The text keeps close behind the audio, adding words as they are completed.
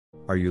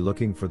Are you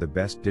looking for the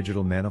best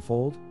digital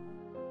manifold?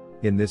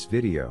 In this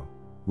video,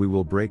 we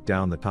will break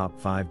down the top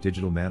 5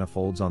 digital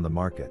manifolds on the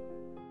market.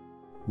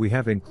 We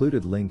have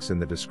included links in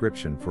the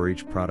description for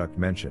each product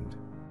mentioned.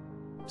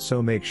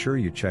 So make sure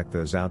you check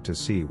those out to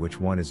see which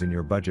one is in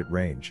your budget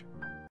range.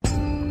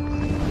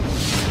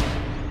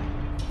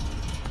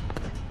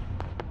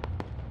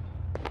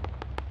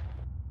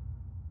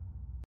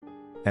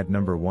 At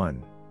number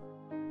 1.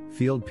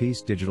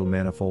 Fieldpiece Digital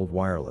Manifold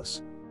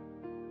Wireless.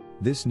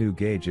 This new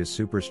gauge is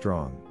super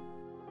strong.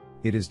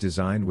 It is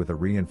designed with a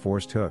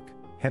reinforced hook,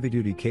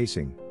 heavy-duty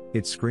casing,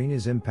 its screen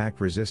is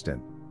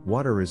impact-resistant,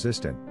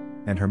 water-resistant,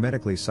 and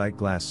hermetically sight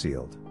glass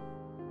sealed.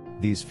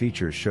 These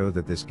features show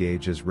that this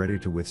gauge is ready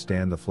to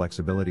withstand the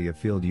flexibility of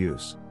field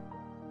use.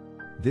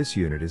 This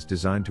unit is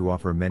designed to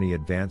offer many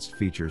advanced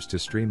features to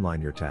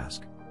streamline your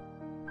task.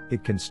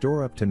 It can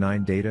store up to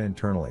 9 data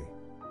internally.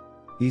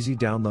 Easy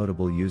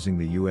downloadable using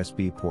the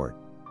USB port.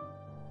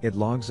 It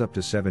logs up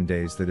to 7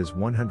 days, that is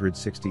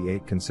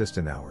 168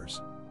 consistent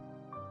hours.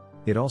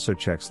 It also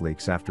checks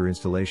leaks after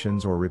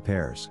installations or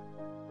repairs.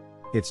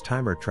 Its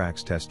timer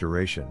tracks test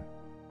duration.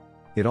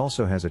 It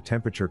also has a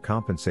temperature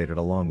compensated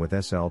along with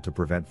SL to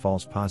prevent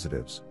false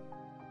positives.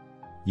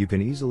 You can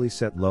easily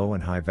set low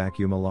and high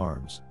vacuum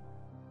alarms.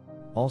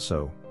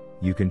 Also,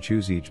 you can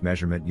choose each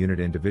measurement unit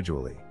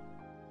individually.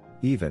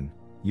 Even,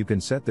 you can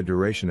set the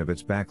duration of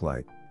its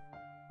backlight.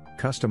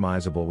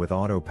 Customizable with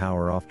auto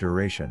power off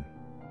duration.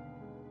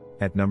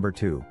 At number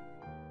 2.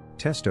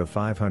 Testo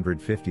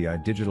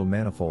 550i Digital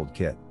Manifold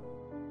Kit.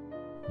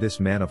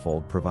 This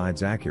manifold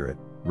provides accurate,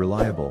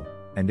 reliable,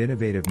 and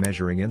innovative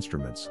measuring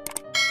instruments.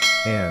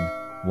 And,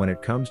 when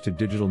it comes to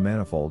digital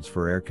manifolds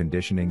for air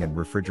conditioning and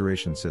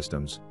refrigeration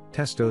systems,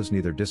 Testo's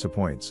neither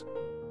disappoints.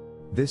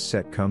 This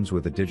set comes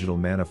with a digital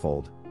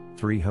manifold,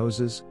 3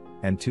 hoses,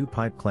 and 2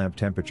 pipe clamp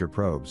temperature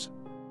probes.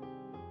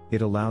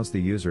 It allows the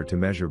user to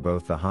measure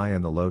both the high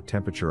and the low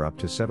temperature up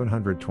to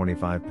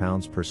 725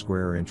 pounds per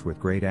square inch with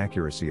great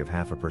accuracy of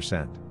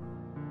 0.5%.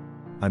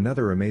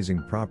 Another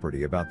amazing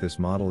property about this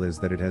model is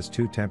that it has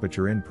 2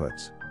 temperature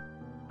inputs.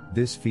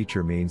 This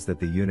feature means that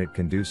the unit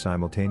can do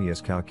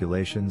simultaneous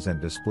calculations and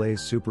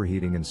displays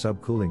superheating and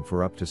subcooling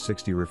for up to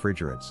 60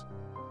 refrigerants.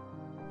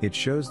 It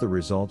shows the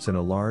results in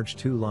a large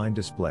 2-line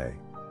display.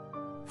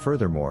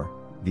 Furthermore,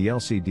 the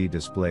LCD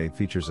display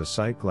features a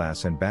sight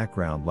glass and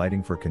background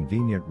lighting for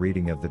convenient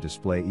reading of the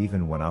display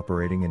even when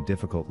operating in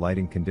difficult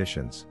lighting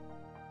conditions.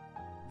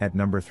 At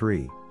number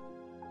 3.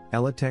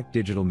 Elitech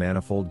Digital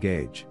Manifold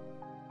Gauge.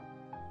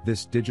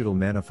 This digital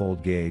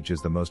manifold gauge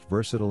is the most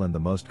versatile and the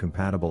most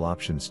compatible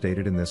option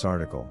stated in this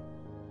article.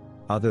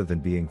 Other than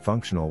being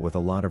functional with a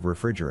lot of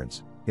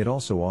refrigerants, it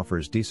also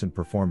offers decent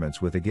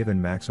performance with a given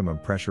maximum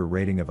pressure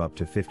rating of up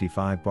to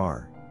 55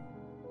 bar.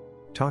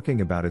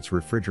 Talking about its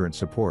refrigerant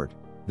support,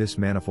 this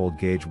manifold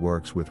gauge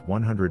works with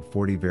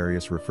 140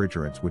 various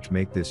refrigerants, which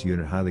make this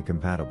unit highly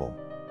compatible.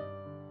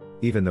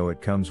 Even though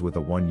it comes with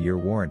a 1-year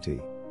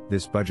warranty,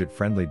 this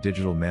budget-friendly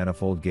digital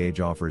manifold gauge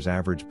offers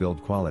average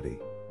build quality.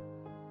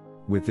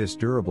 With this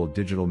durable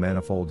digital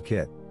manifold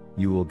kit,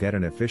 you will get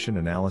an efficient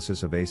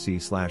analysis of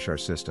AC/R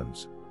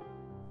systems.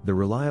 The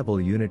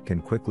reliable unit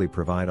can quickly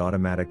provide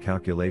automatic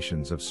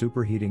calculations of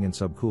superheating and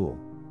subcool.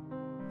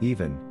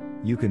 Even,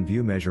 you can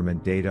view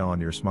measurement data on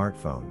your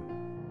smartphone.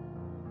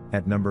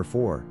 At number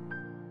 4.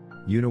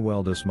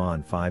 Uniweld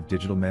Osman 5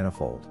 Digital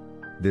Manifold.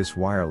 This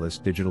wireless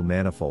digital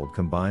manifold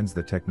combines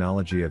the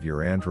technology of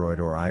your Android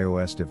or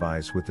iOS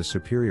device with the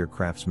superior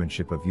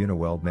craftsmanship of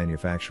Uniweld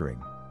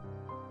manufacturing.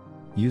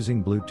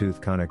 Using Bluetooth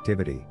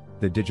connectivity,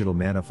 the digital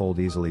manifold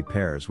easily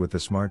pairs with the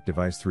smart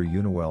device through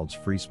Uniweld's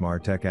free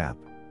SmartTech app.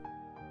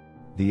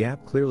 The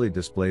app clearly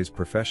displays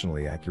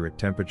professionally accurate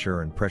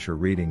temperature and pressure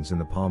readings in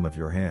the palm of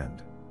your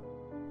hand.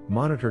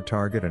 Monitor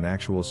target and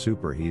actual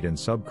superheat and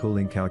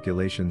subcooling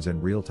calculations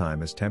in real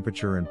time as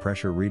temperature and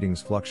pressure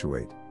readings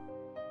fluctuate.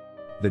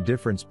 The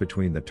difference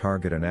between the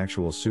target and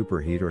actual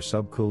superheat or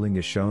subcooling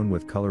is shown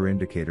with color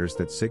indicators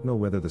that signal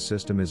whether the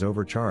system is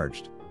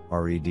overcharged,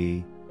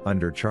 RED,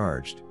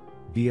 undercharged,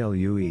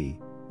 BLUE,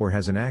 or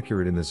has an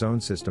accurate in the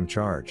zone system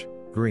charge,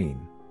 green.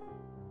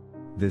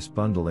 This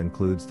bundle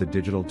includes the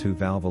digital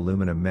 2-valve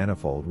aluminum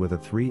manifold with a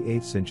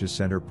 3/8 inches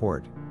center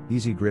port,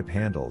 easy grip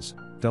handles,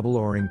 double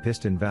O-ring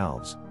piston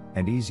valves,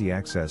 and easy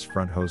access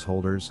front hose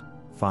holders,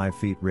 5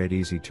 feet red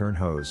easy turn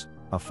hose,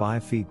 a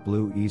 5 feet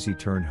blue easy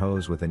turn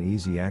hose with an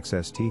easy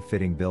access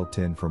T-fitting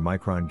built-in for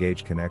micron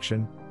gauge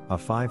connection, a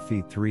 5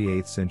 feet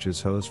 3/8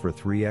 inches hose for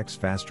 3x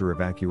faster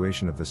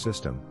evacuation of the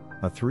system,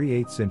 a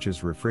 3/8 inches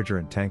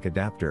refrigerant tank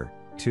adapter,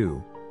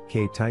 2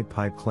 K-type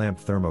pipe clamp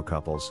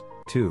thermocouples,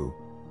 2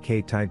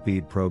 K-type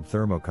bead probe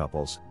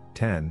thermocouples,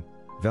 10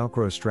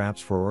 Velcro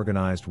straps for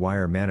organized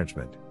wire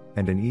management,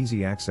 and an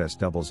easy access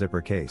double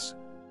zipper case.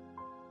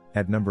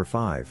 At number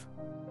 5.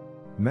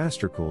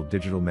 MASTERCOOL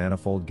Digital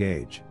Manifold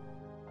Gauge.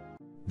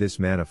 This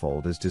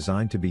manifold is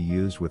designed to be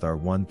used with our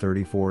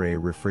 134A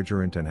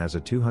refrigerant and has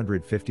a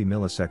 250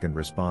 millisecond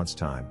response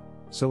time,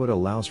 so it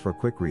allows for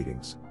quick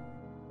readings.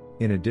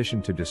 In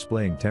addition to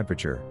displaying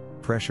temperature,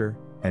 pressure,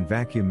 and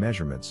vacuum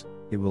measurements,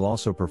 It will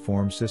also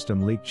perform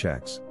system leak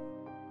checks.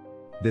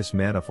 This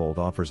manifold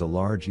offers a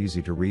large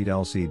easy-to-read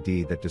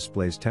LCD that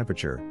displays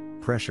temperature,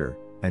 pressure,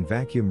 and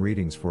vacuum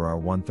readings for our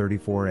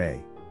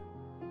 134A.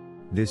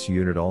 This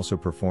unit also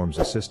performs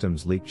a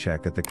systems leak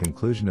check at the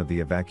conclusion of the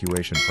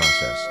evacuation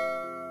process.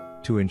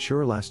 To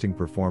ensure lasting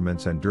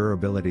performance and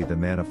durability, the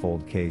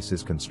manifold case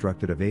is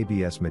constructed of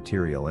ABS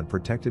material and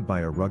protected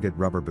by a rugged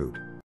rubber boot.